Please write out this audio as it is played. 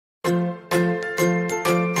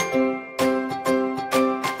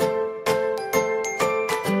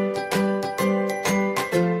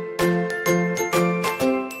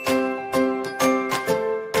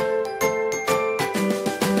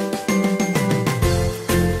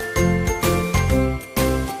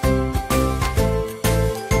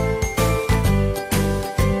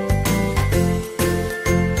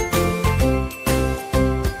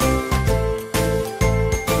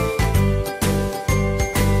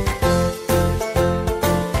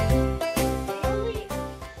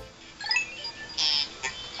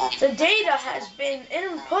The data has been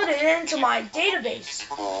inputted into my database.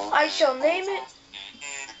 I shall name it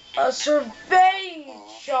a survey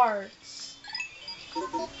charts.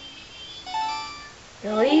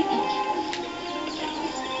 Really?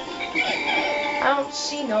 I don't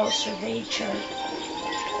see no survey chart.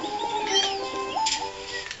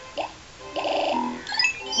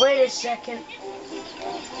 Wait a second.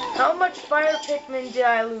 How much fire pikmin did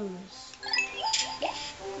I lose?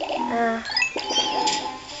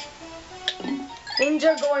 Things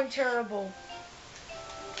are going terrible.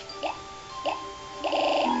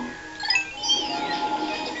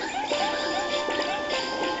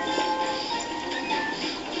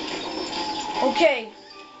 Okay.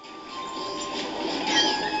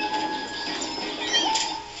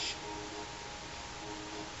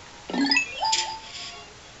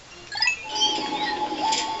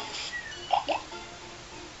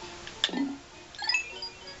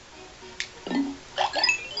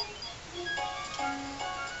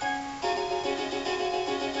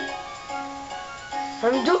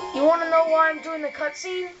 You want to know why I'm doing the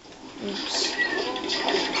cutscene? Oops.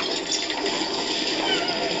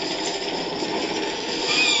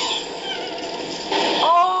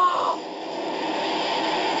 Oh!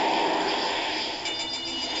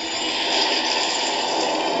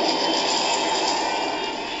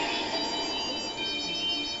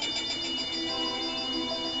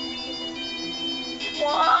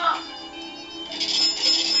 Wow!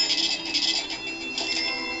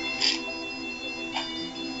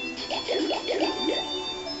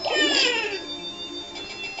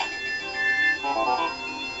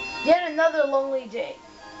 Yet another lonely day.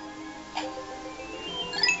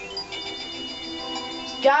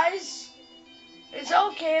 Guys, it's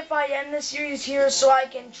okay if I end the series here so I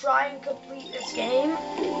can try and complete this game.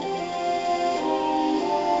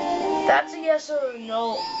 That's a yes or a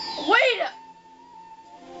no. Wait!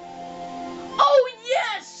 Oh,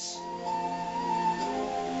 yes!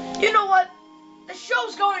 You know what? The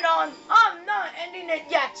show's going on. I'm not ending it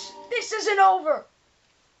yet. This isn't over.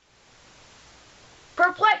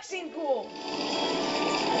 Perplexing pool.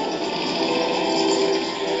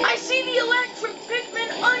 I see the electric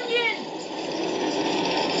pikmin onion.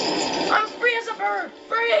 I'm free as a bird.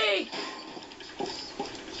 Free.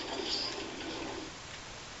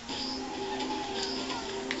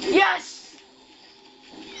 Yes.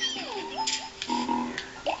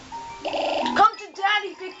 Come to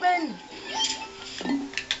Daddy, Pikmin.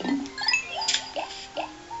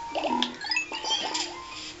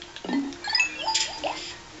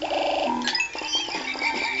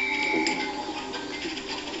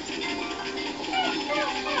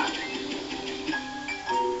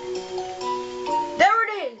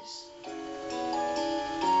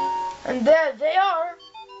 And there they are.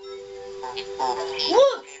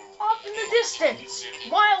 Look! Off in the distance!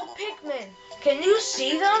 Wild pikmin! Can you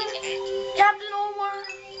see them, Captain Omar?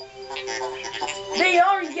 They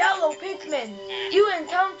are yellow pikmin. You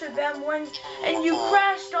encountered them and you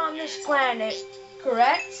crashed on this planet,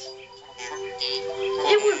 correct?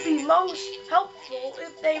 It would be most helpful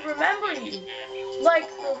if they remember you, like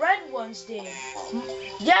the red ones did.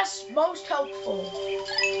 Yes, most helpful.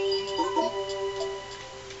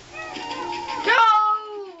 Go!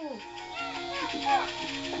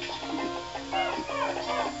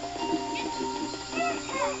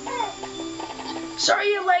 Sorry,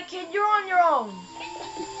 you leg kid, you're on your own.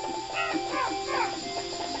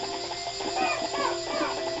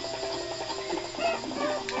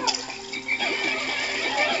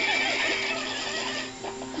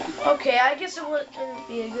 Okay, I guess it wouldn't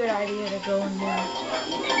be a good idea to go in there.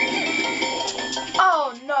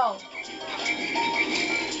 Oh no!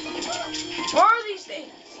 What are these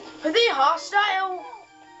things? Are they hostile?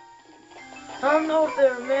 I don't know if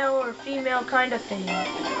they're a male or female kind of thing.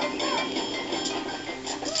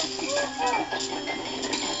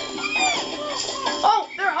 Oh,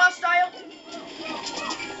 they're hostile.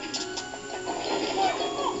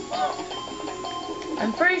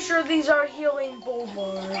 I'm pretty sure these are healing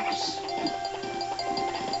bulbarbs.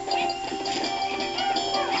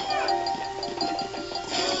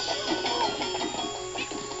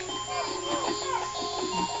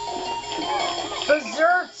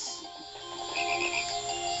 Desserts.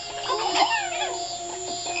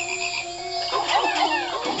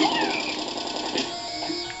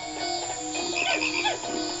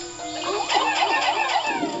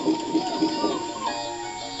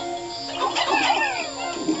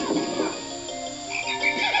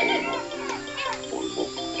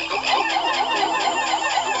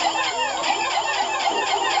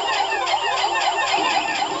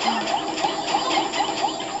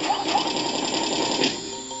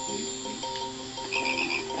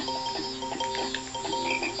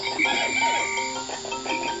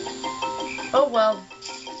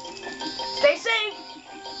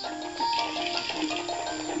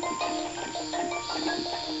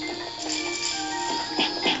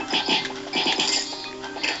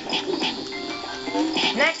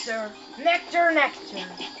 Nectar, nectar, nectar.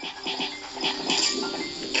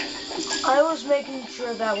 I was making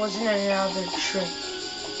sure that wasn't another trick.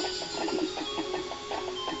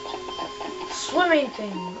 Swimming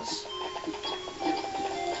things.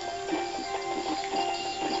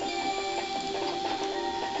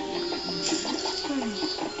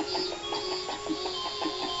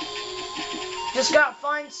 Just gotta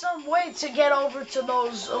find some way to get over to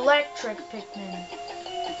those electric pikmin.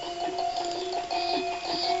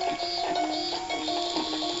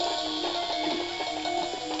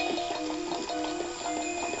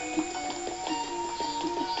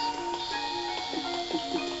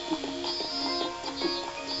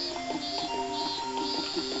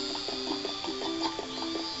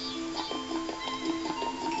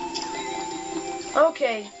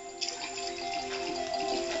 Okay.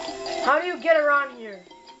 How do you get around here?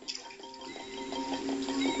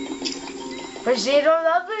 Presito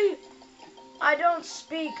lovely? I don't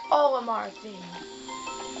speak Olamarthy.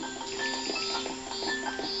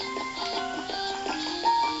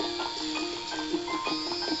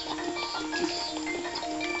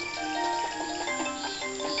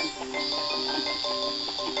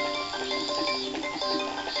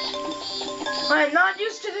 I'm not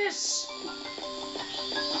used to this.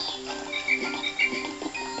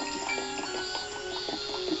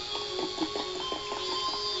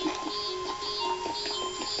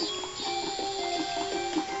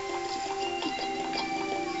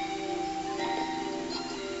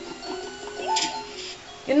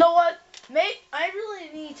 You know what? I really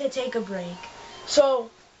need to take a break. So,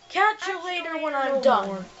 catch you later when I'm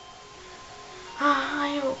done.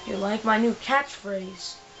 I hope you like my new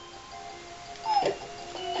catchphrase.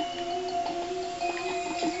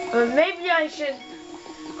 But maybe I should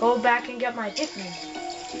go back and get my pikmin.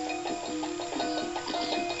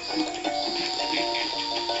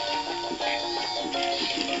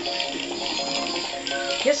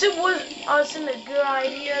 Guess it wasn't a good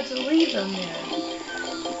idea to leave them there.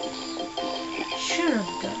 Should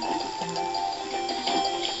have done.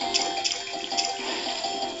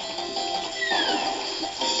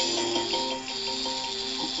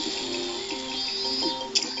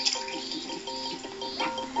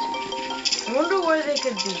 I wonder where they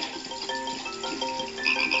could be.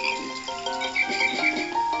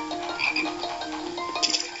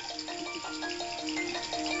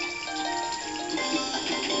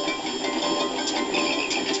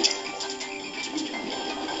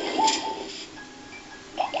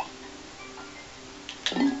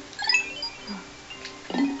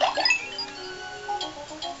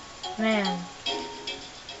 Man.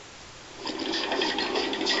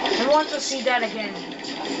 I want to see that again.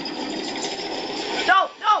 No,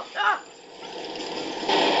 no, no!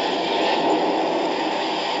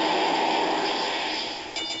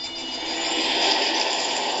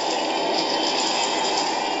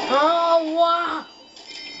 Oh, wow!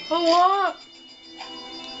 Oh, wow!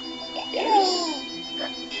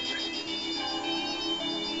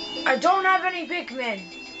 I don't have any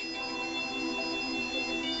pikmin.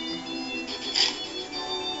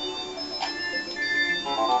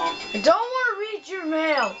 I don't want to read your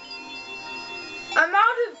mail. I'm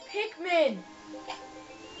out of pikmin.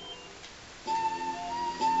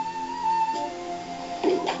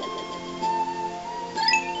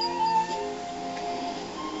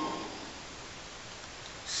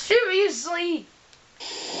 Seriously?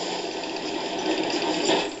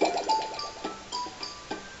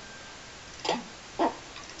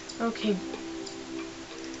 Okay.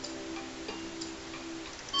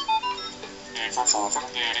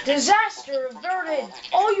 Disaster averted!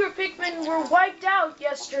 All your pikmin were wiped out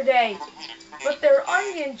yesterday, but their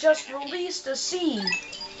onion just released a seed.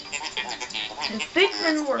 If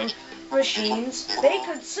pikmin were machines, they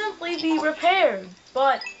could simply be repaired,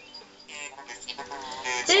 but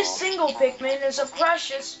this single pikmin is a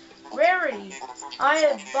precious rarity. I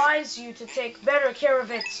advise you to take better care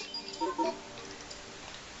of it.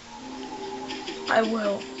 I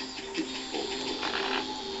will.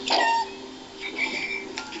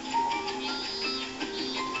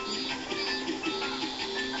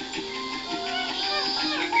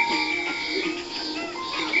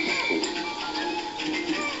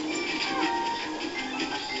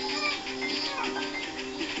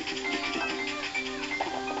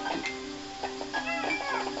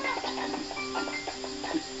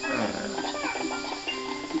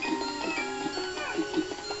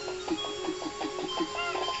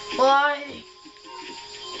 Why?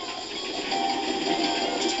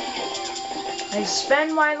 I I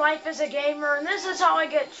spend my life as a gamer, and this is how I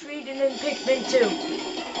get treated in Pikmin 2.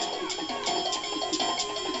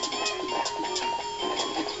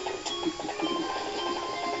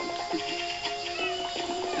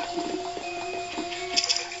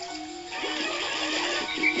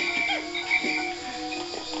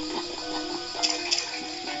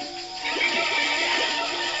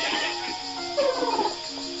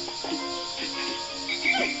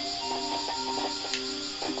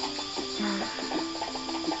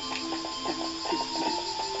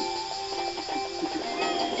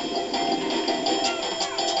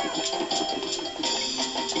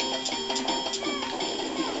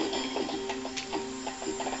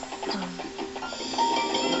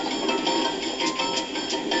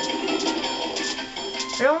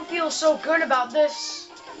 I don't feel so good about this.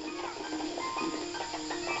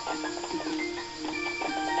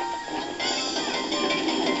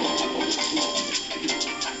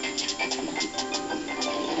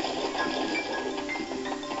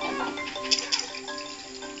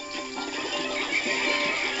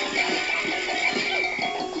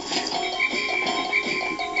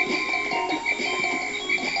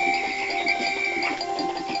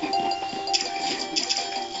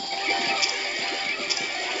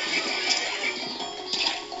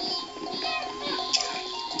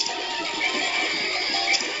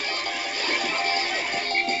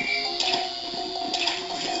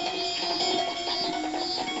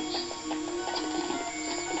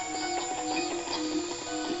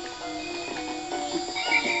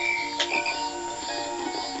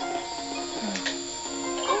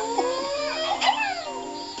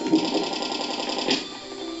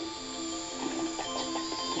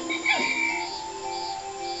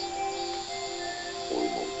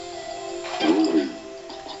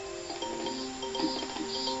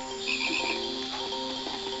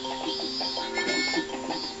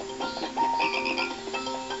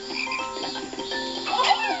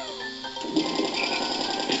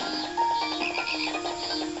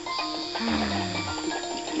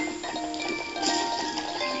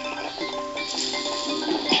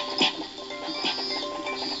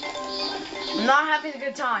 I'm not having a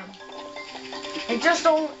good time.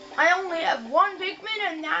 I only have one pikmin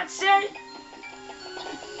and that's it.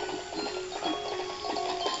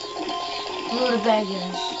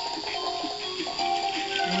 Rutabagas.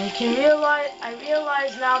 I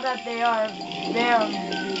realize now that they are very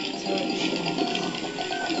mutation.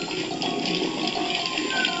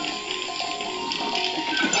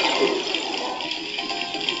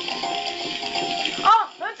 Oh,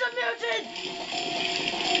 that's a mutant!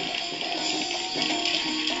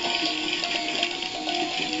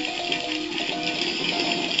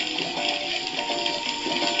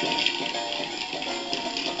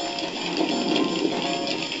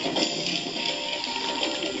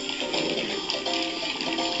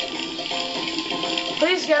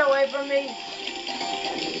 Please get away from me.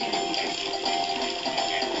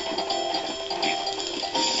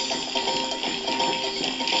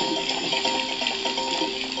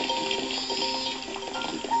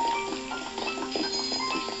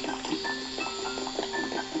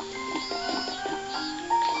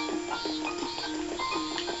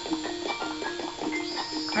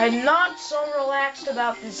 I'm not so relaxed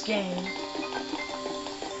about this game.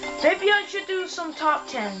 Maybe I should do some top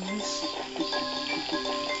 10s.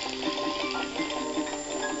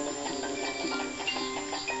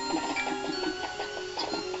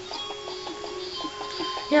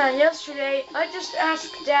 Yeah, yesterday I just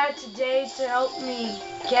asked Dad today to help me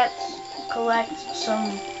collect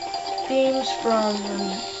some themes from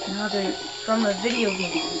a video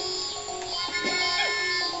game.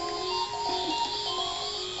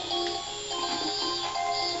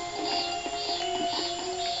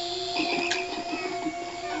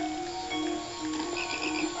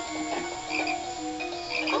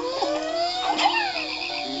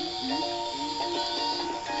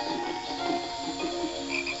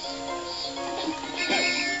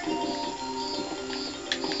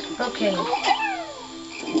 Okay.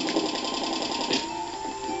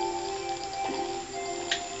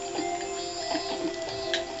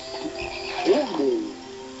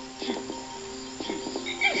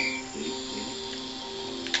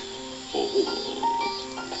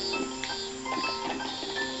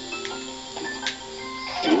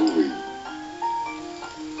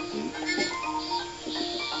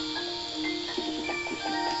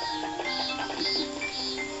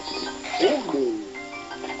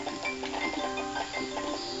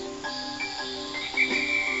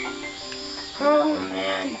 Oh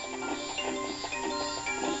man.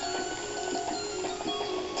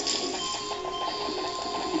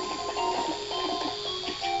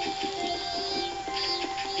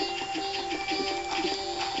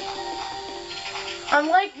 I'm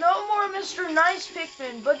like, no more Mr. Nice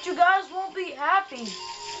Pikmin, but you guys won't be happy.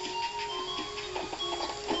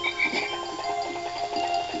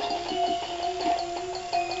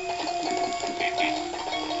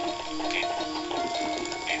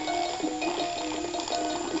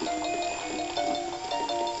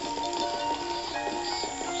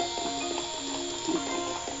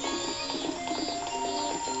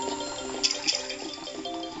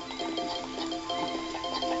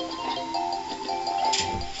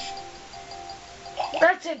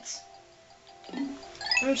 That's it.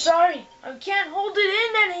 I'm sorry. I can't hold it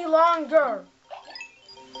in any longer.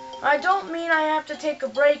 I don't mean I have to take a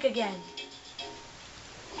break again.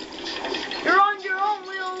 You're on your own,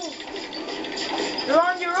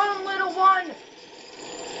 little one.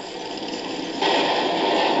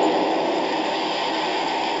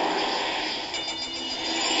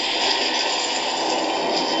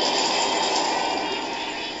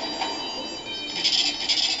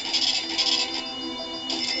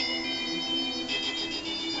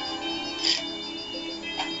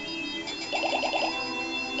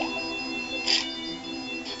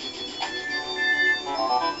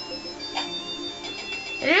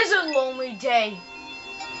 It is a lonely day.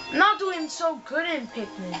 I'm not doing so good in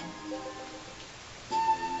Pikmin.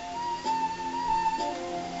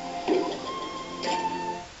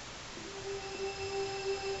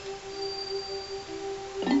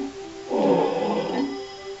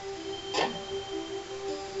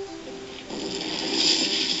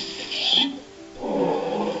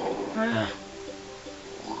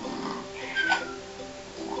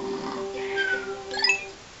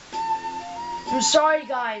 I'm sorry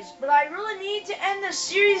guys, but I really need to end the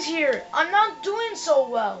series here. I'm not doing so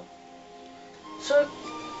well. So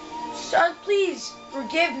please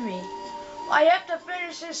forgive me. I have to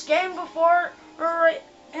finish this game before it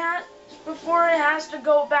has to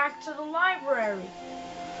go back to the library.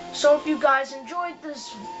 So if you guys enjoyed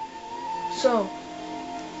this,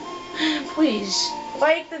 please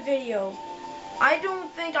like the video. I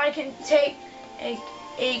don't think I can take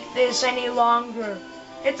this any longer.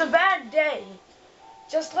 It's a bad day.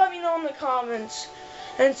 Just let me know in the comments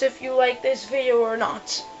and if you like this video or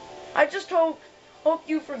not. I just hope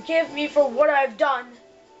you forgive me for what I've done.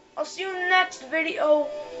 I'll see you in the next video.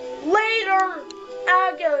 Later,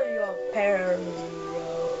 alligator parents.